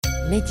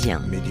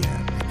ميديان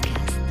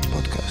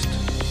بودكاست.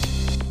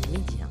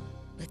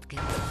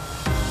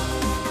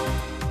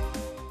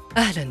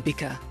 أهلا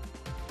بك.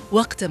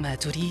 وقتما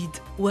تريد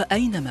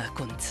وأينما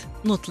كنت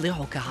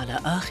نطلعك على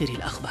آخر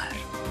الأخبار.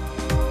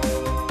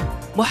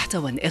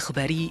 محتوى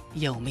إخباري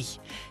يومي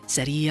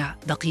سريع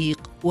دقيق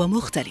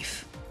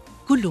ومختلف،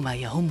 كل ما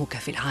يهمك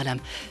في العالم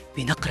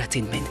بنقرة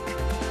منك.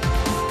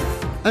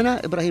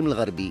 أنا إبراهيم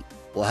الغربي،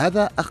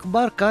 وهذا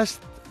أخبار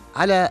كاست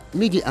على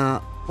ميديان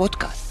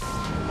بودكاست.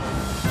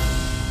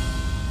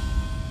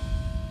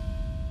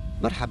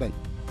 مرحبا.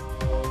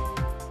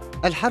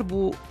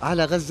 الحرب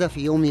على غزة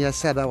في يومها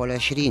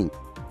 27،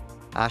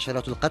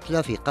 عشرات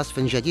القتلى في قصف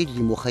جديد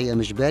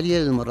لمخيم جباليا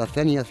للمرة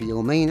الثانية في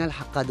يومين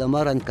ألحق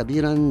دمارا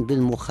كبيرا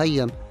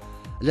بالمخيم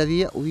الذي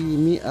يأوي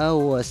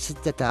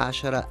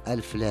 116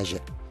 ألف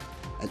لاجئ.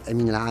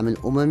 الأمين العام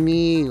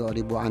الأممي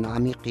يعرب عن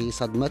عميق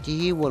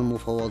صدمته،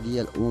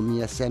 والمفوضية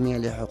الأممية السامية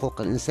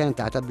لحقوق الإنسان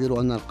تعتبر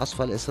أن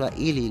القصف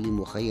الإسرائيلي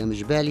لمخيم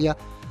جباليا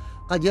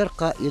قد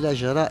يرقى إلى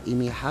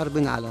جرائم حرب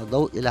على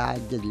ضوء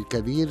العدد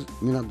الكبير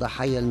من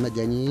الضحايا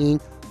المدنيين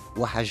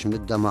وحجم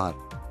الدمار.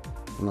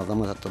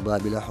 منظمة أطباء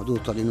بلا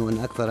حدود تعلن أن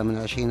أكثر من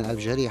 20 ألف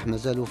جريح ما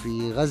زالوا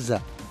في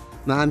غزة،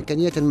 مع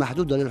إمكانية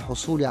محدودة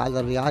للحصول على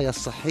الرعاية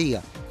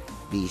الصحية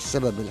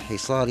بسبب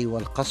الحصار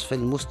والقصف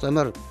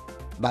المستمر،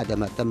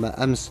 بعدما تم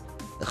أمس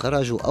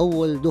إخراج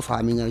أول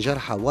دفعة من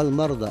الجرحى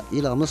والمرضى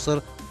إلى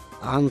مصر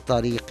عن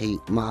طريق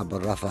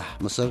معبر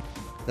رفح. مصر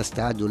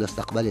تستعد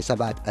لاستقبال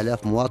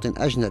 7,000 مواطن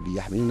أجنبي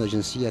يحملون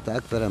جنسية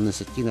أكثر من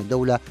 60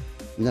 دولة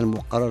من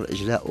المقرر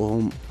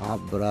إجلاؤهم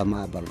عبر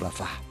معبر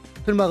رفح.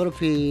 في المغرب،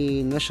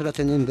 في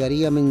نشرة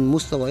إنذارية من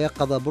مستوى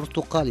يقظة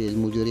برتقالي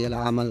للمديرية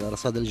العامة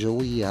للأرصاد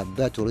الجوية،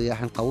 هبات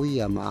ورياح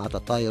قوية مع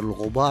تطاير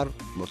الغبار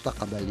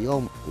مرتقبة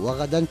اليوم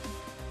وغدا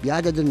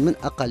بعدد من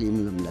أقاليم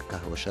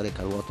المملكة.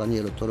 والشركة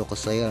الوطنية للطرق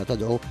السيارة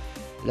تدعو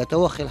إلى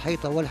توخي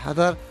الحيطة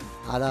والحذر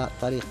على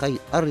طريقي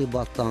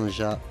الرباط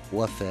طنجة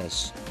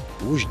وفاس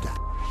وجدة.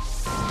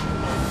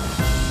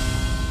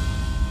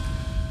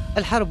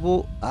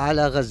 الحرب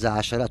على غزة،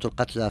 عشرات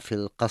القتلى في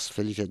القصف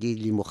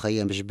الجديد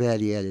لمخيم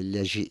جباليا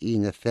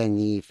للاجئين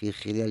الثاني في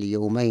خلال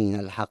يومين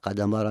ألحق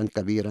دمارا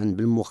كبيرا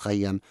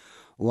بالمخيم.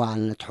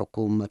 وأعلنت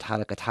حكومة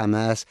حركة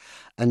حماس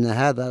أن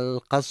هذا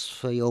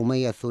القصف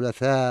يومي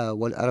الثلاثاء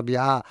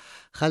والأربعاء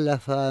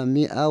خلف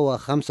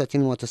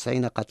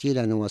 195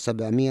 قتيلا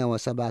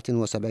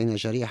و777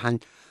 جريحا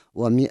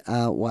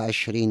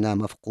و120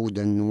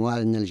 مفقودا.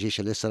 وأعلن الجيش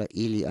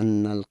الإسرائيلي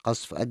أن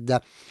القصف أدى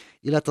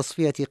إلى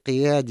تصفية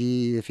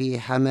قيادي في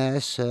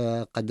حماس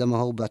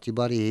قدمه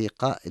باعتباره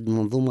قائد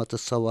منظومة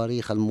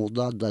الصواريخ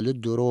المضادة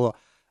للدروع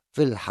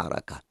في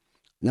الحركة.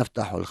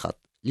 نفتح الخط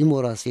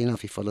لمراسلنا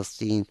في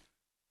فلسطين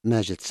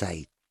ماجد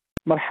سعيد.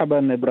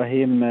 مرحبا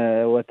إبراهيم،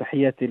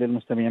 وتحياتي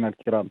للمستمعين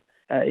الكرام.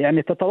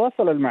 يعني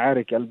تتواصل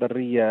المعارك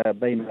البرية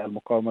بين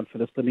المقاومة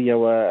الفلسطينية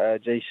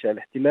وجيش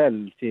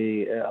الاحتلال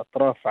في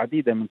أطراف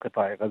عديدة من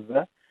قطاع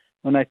غزة.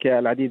 هناك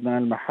العديد من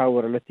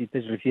المحاور التي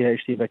تجري فيها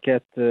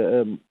اشتباكات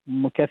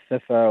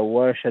مكثفة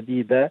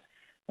وشديدة،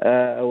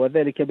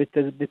 وذلك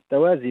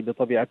بالتوازي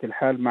بطبيعة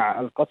الحال مع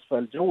القصف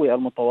الجوي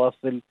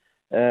المتواصل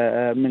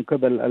من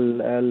قبل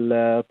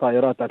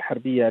الطائرات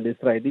الحربية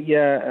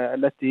الإسرائيلية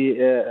التي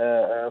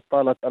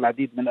طالت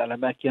العديد من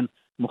الأماكن،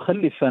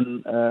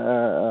 مخلفا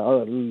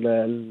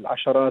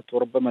العشرات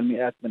وربما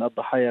المئات من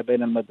الضحايا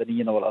بين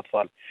المدنيين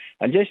والأطفال.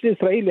 الجيش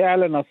الإسرائيلي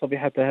أعلن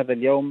صبيحة هذا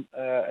اليوم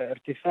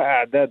ارتفاع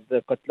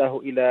أعداد قتلاه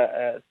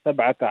إلى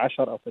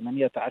 17 أو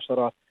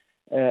 18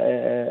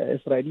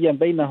 إسرائيليا،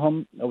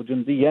 بينهم أو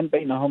جنديا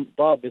بينهم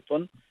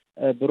ضابط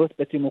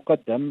برتبة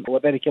مقدم،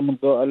 وذلك منذ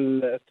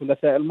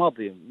الثلاثاء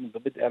الماضي منذ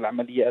بدء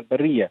العملية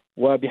البرية.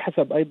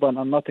 وبحسب أيضا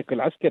الناطق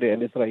العسكري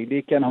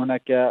الإسرائيلي كان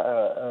هناك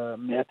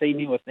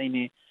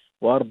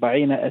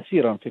 242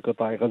 أسيرا في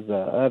قطاع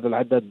غزة. هذا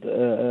العدد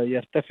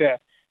يرتفع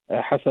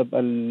حسب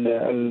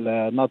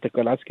الناطق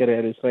العسكري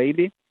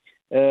الإسرائيلي،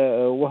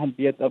 وهم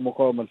بيد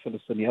المقاومة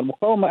الفلسطينية.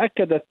 المقاومة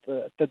أكدت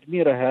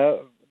تدميرها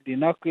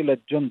لناقلة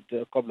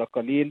جند قبل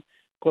قليل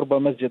قرب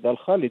مسجد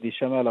الخالدي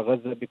شمال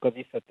غزة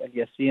بقذيفة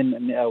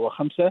الياسين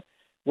 105،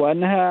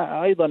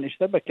 وأنها أيضا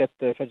اشتبكت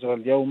فجر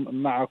اليوم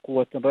مع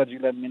قوة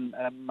راجلة من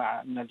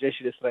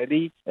الجيش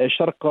الإسرائيلي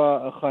شرق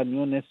خان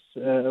يونس،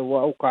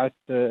 وأوقعت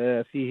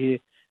فيه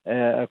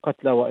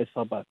قتلى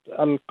وإصابات.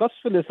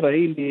 القصف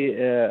الإسرائيلي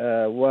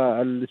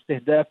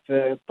والاستهداف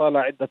طال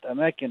عدة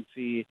أماكن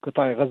في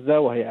قطاع غزة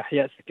وهي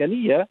أحياء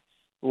سكنية،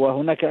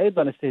 وهناك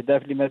أيضا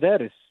استهداف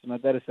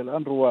لمدارس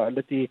الأنروا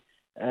التي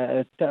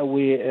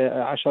تأوي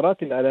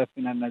عشرات الآلاف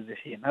من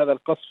النازحين. هذا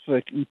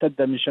القصف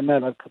امتد من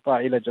شمال القطاع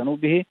إلى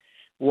جنوبه،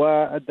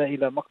 وأدى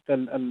إلى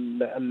مقتل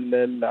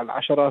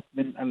العشرات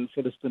من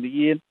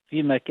الفلسطينيين،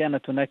 فيما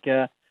كانت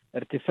هناك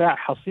ارتفاع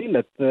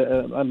حصيلة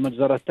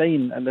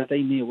المجزرتين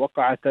اللتين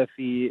وقعتا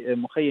في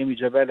مخيم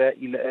جباليا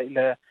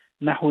إلى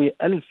نحو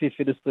 1000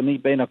 فلسطيني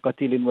بين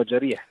قتيل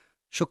وجريح.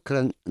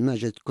 شكرا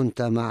ماجد،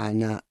 كنت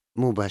معنا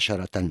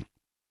مباشرة.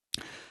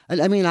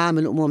 الأمين العام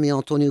الأممي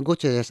أنطونيو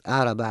غوتيريس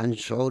أعرب عن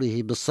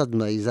شعوره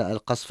بالصدمة إزاء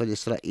القصف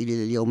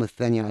الإسرائيلي لليوم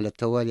الثاني على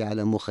التوالي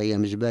على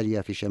مخيم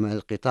جباليا في شمال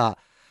القطاع،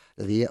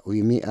 الذي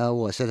يأوي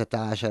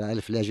 116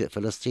 ألف لاجئ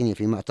فلسطيني،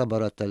 فيما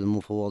اعتبرت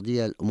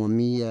المفوضية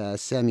الأممية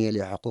السامية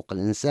لحقوق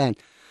الإنسان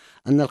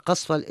أن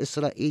القصف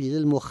الإسرائيلي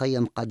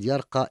للمخيم قد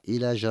يرقى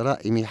إلى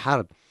جرائم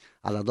حرب،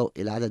 على ضوء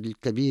العدد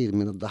الكبير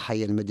من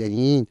الضحايا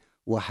المدنيين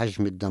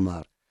وحجم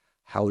الدمار.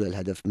 حول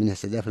الهدف من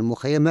استهداف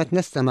المخيمات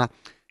نستمع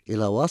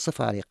إلى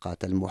واصف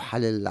علاقات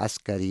المحلل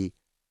العسكري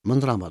من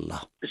رام الله.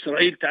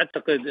 إسرائيل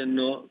تعتقد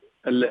أنه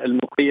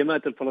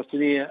المخيمات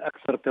الفلسطينية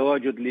أكثر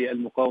تواجد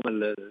للمقاومة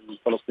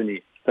الفلسطينية،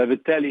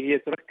 فبالتالي هي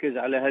تركز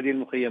على هذه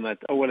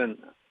المخيمات. أولا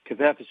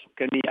كثافة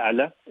سكانية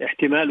أعلى،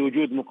 احتمال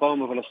وجود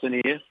مقاومة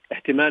فلسطينية،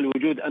 احتمال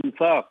وجود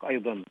أنفاق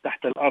أيضا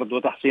تحت الأرض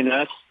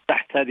وتحصينات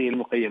تحت هذه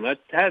المخيمات.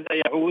 هذا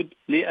يعود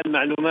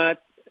للمعلومات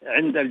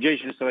عند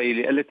الجيش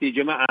الإسرائيلي التي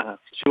جمعها،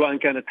 سواء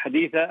كانت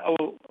حديثة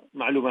أو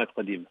معلومات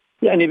قديمة.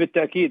 يعني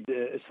بالتأكيد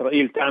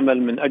إسرائيل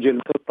تعمل من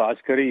أجل خطة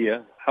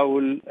عسكرية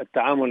حول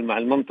التعامل مع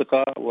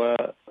المنطقة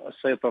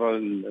والسيطرة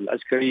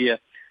العسكرية،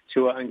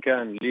 سواء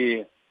كان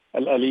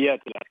للآليات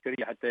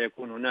العسكرية حتى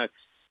يكون هناك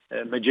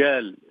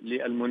مجال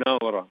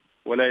للمناورة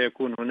ولا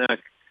يكون هناك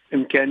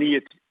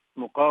إمكانية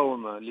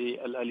مقاومة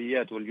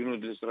للآليات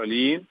والجنود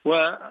الإسرائيليين،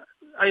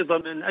 وأيضا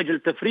من أجل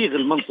تفريغ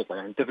المنطقة،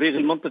 يعني تفريغ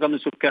المنطقة من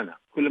سكانها.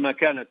 كلما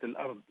كانت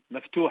الأرض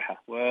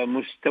مفتوحة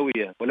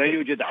ومستوية ولا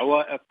يوجد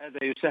عوائق،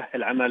 هذا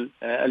يسهل عمل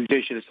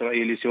الجيش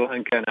الإسرائيلي،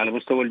 سواء كان على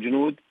مستوى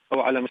الجنود أو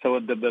على مستوى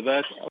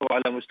الدبابات أو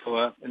على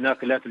مستوى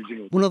ناقلات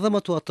الجنود.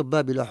 منظمة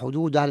أطباء بلا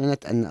حدود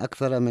أعلنت أن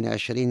أكثر من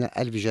 20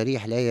 ألف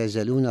جريح لا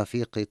يزالون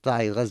في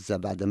قطاع غزة،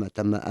 بعدما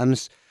تم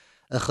أمس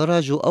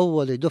إخراج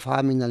أول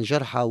دفعة من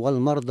الجرحى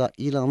والمرضى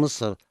إلى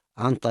مصر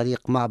عن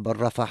طريق معبر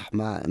رفح،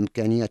 مع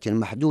إمكانيات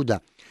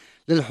محدودة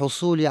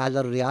للحصول على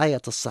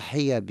الرعاية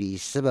الصحية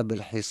بسبب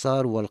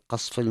الحصار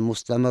والقصف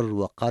المستمر.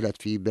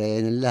 وقالت في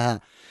بيان لها: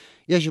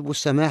 يجب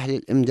السماح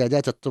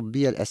للإمدادات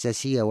الطبية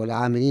الأساسية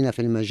والعاملين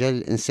في المجال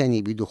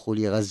الإنساني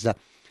بدخول غزة،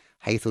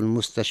 حيث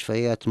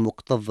المستشفيات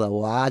مكتظة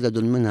وعدد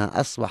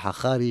منها أصبح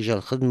خارج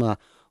الخدمة،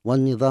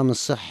 والنظام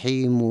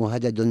الصحي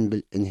مهدد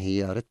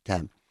بالانهيار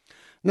التام.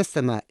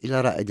 نستمع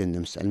إلى رائد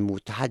النمس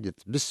المتحدث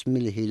باسم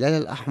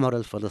الهلال الأحمر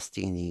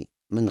الفلسطيني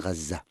من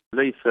غزة.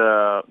 ليس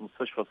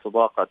مستشفى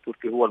الصداقة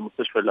التركي هو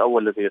المستشفى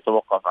الأول الذي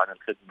يتوقف عن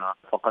الخدمة،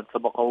 فقد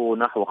سبقه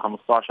نحو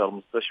 15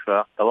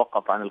 مستشفى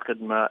توقف عن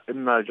الخدمة،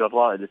 إما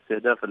جراء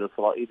الاستهداف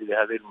الإسرائيلي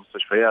لهذه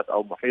المستشفيات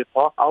أو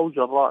محيطها، أو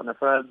جراء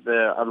نفاذ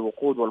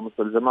الوقود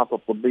والمستلزمات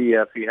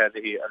الطبية في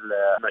هذه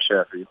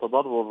المشافي.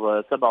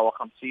 تضرر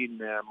 57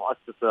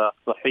 مؤسسة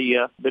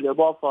صحية،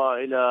 بالإضافة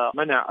إلى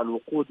منع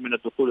الوقود من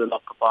الدخول إلى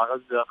قطاع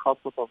غزة،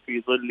 خاصة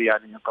في ظل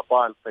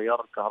انقطاع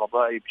التيار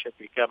الكهربائي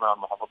بشكل كامل عن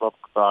محافظات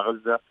قطاع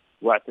غزة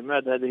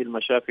واعتماد هذه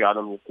المشافي على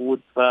الوقود.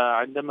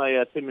 فعندما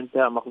يتم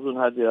انتهاء مخزون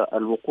هذه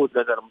الوقود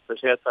لدى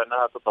المستشفيات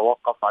فإنها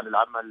تتوقف عن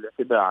العمل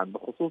تباعا.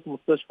 بخصوص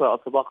مستشفى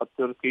الصداقة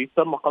التركي،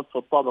 تم قصف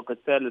الطابق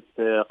الثالث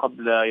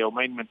قبل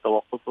يومين من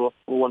توقفه.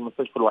 هو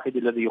المستشفى الوحيد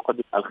الذي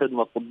يقدم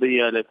الخدمة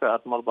الطبية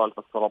لفئة مرضى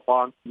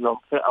السرطان، لهم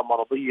فئة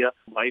مرضية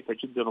ضعيفة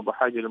جدا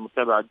وبحاجة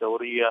للمتابعة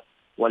الدورية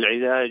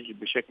والعلاج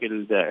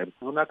بشكل دائم.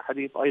 هناك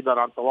حديث أيضا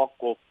عن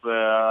توقف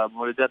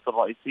المولدات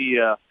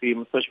الرئيسية في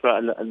مستشفى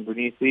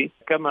الأندونيسي،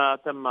 كما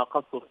تم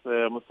قصف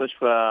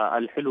مستشفى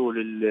الحلو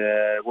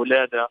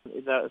للولادة.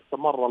 إذا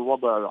استمر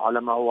الوضع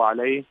على ما هو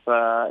عليه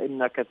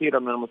فإن كثيرا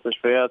من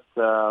المستشفيات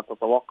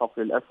ستتوقف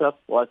للأسف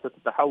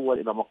وستتحول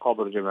إلى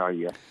مقابر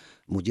جماعية.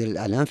 مدير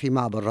الإعلام في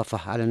معبر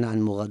رفح أعلن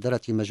عن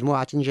مغادرة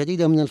مجموعة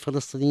جديدة من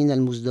الفلسطينيين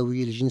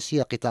المزدوي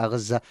الجنسية قطاع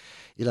غزة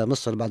إلى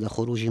مصر بعد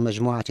خروج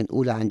مجموعة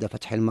أولى عند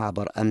فتح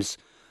المعبر أمس.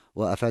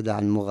 وأفاد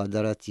عن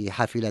مغادرة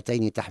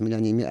حافلتين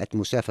تحملان 100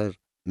 مسافر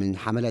من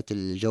حملة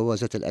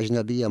الجوازات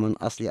الأجنبية من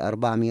أصل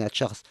 400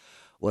 شخص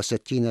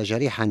و60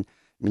 جريحا.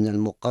 من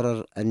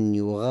المقرر أن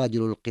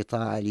يغادروا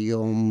القطاع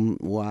اليوم،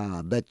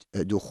 وبدء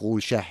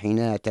دخول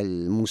شاحنات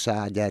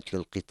المساعدات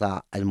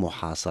للقطاع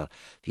المحاصر،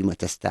 فيما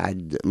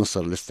تستعد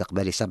مصر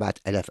لاستقبال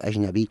 7,000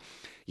 أجنبي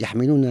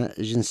يحملون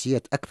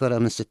جنسية أكثر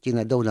من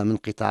 60 دولة من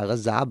قطاع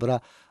غزة عبر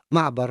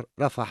معبر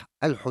رفح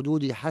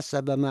الحدودي،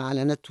 حسب ما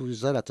أعلنته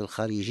وزارة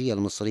الخارجية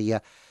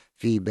المصرية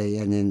في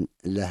بيان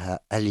لها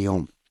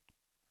اليوم.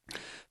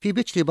 في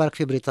بيتشلي بارك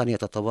في بريطانيا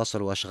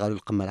تتواصل أشغال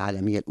القمة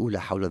العالمية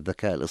الأولى حول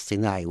الذكاء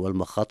الاصطناعي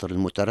والمخاطر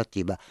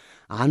المترتبة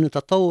عن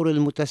التطور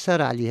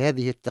المتسارع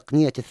لهذه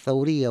التقنية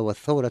الثورية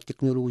والثورة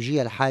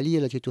التكنولوجية الحالية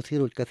التي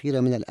تثير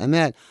الكثير من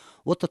الآمال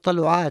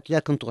والتطلعات،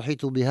 لكن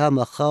تحيط بها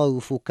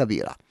مخاوف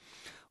كبيرة.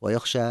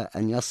 ويخشى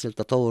أن يصل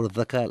تطور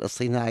الذكاء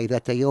الاصطناعي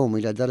ذات يوم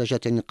إلى درجة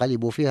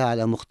ينقلب فيها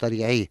على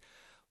مخترعيه،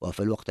 وفي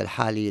الوقت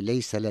الحالي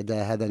ليس لدى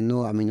هذا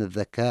النوع من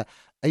الذكاء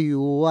أي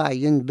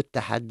وعي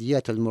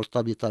بالتحديات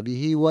المرتبطة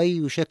به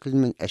وأي شكل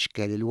من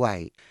أشكال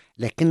الوعي.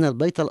 لكن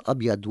البيت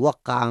الأبيض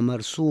وقع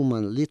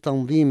مرسوما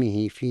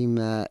لتنظيمه،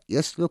 فيما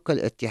يسلك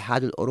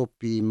الاتحاد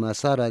الأوروبي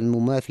مسارا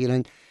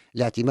مماثلا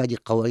لاعتماد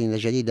قوانين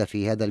جديدة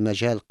في هذا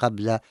المجال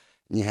قبل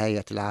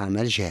نهاية العام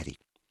الجاري.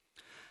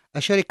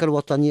 الشركة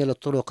الوطنية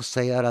للطرق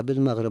السيارة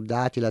بالمغرب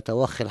دعت إلى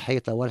توخي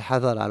الحيطة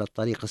والحذر على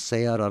الطريق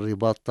السيارة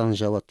الرباط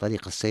طنجة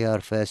والطريق السيار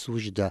فاس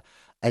وجدة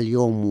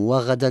اليوم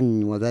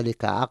وغدا،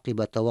 وذلك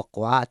عقب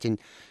توقعات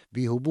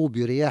بهبوب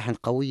رياح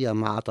قوية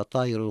مع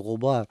تطاير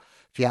الغبار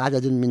في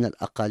عدد من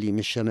الأقاليم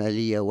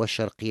الشمالية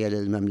والشرقية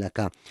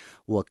للمملكة.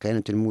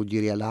 وكانت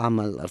المديرية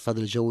العامة للأرصاد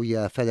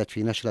الجوية أفادت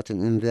في نشرة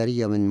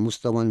إنذارية من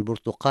مستوى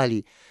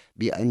برتقالي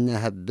بأن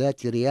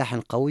هبات رياح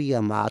قوية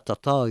مع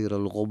تطاير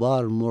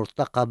الغبار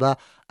مرتقبة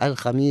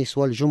الخميس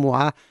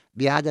والجمعة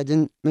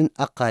بعدد من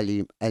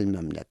أقاليم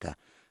المملكة.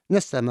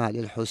 نستمع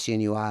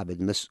للحسين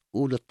وعابد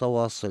مسؤول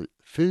التواصل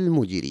في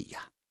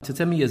المديرية.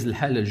 تتميز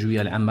الحالة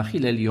الجوية العامة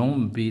خلال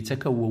اليوم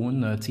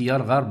بتكون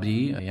تيار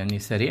غربي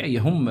سريع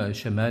يهم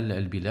شمال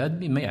البلاد،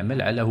 بما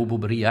يعمل على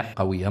هبوب رياح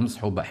قوية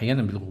مصحوبة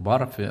أحيانا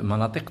بالغبار في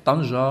مناطق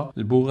طنجة،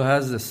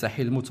 البوغاز،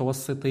 الساحل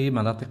المتوسطي،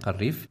 مناطق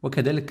الريف،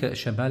 وكذلك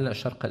شمال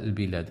شرق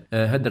البلاد.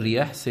 هذا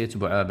الرياح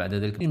سيتبع بعد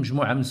ذلك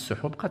مجموعة من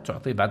السحب قد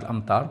تعطي بعض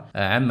الأمطار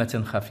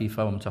عامة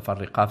خفيفة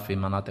ومتفرقة في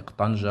مناطق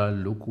طنجة،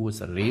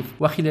 اللوكوس،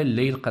 الريف، وخلال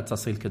الليل قد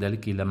تصل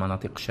كذلك إلى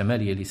مناطق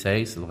شمالية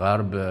لسايس،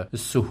 الغرب،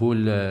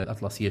 السهول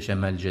الأطلسية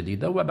شمال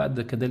جديدة،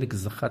 وبعد كذلك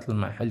الزخات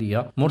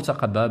المحلية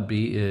مرتقبة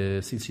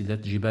بسلسلة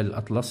جبال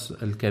الأطلس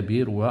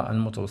الكبير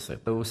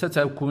والمتوسط.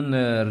 وستكون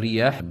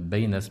الرياح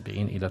بين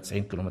 70 إلى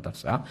 90 كم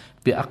ساعة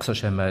بأقصى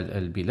شمال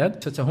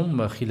البلاد،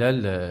 ستهم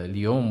خلال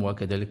اليوم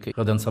وكذلك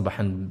غدا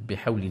صباحا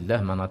بحول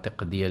الله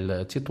مناطق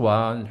ديال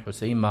تطوان،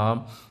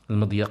 الحسيمة،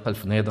 المضيق،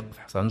 الفنيدق،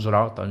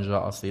 حصنجرة،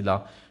 طنجة،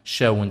 أصيلة،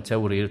 شاون،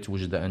 تورير،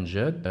 توجد،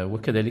 أنجاد،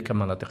 وكذلك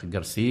مناطق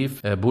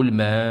قرسيف،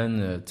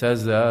 بولمان،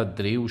 تازة،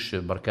 دريوش،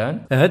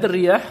 بركان. هذا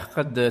الرياح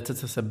قد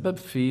تتسبب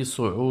في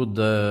صعود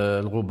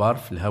الغبار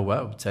في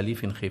الهواء وبالتالي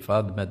في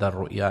انخفاض مدى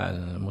الرؤية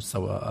على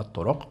مستوى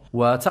الطرق،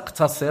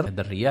 وتقتصر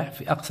هذا الرياح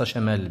في أقصى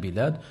شمال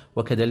البلاد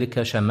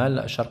وكذلك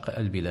شمال شرق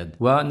البلاد.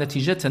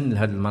 ونتيجة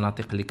لهذه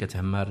المناطق اللي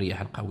كتهمها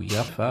الرياح القوية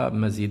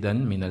فمزيدا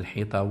من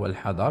الحيطة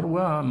والحذر،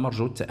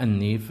 ومرجو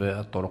التأني في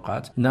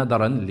الطرقات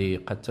نظرا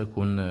لقد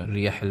تكون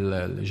الرياح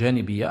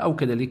الجانبية أو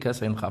كذلك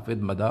سينخفض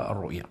مدى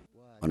الرؤية.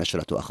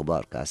 ونشرة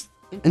أخبار كاست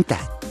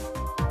انتهت.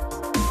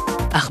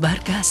 أخبار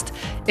كاست،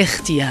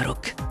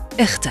 اختيارك،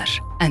 اختر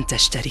أن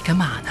تشترك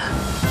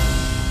معنا.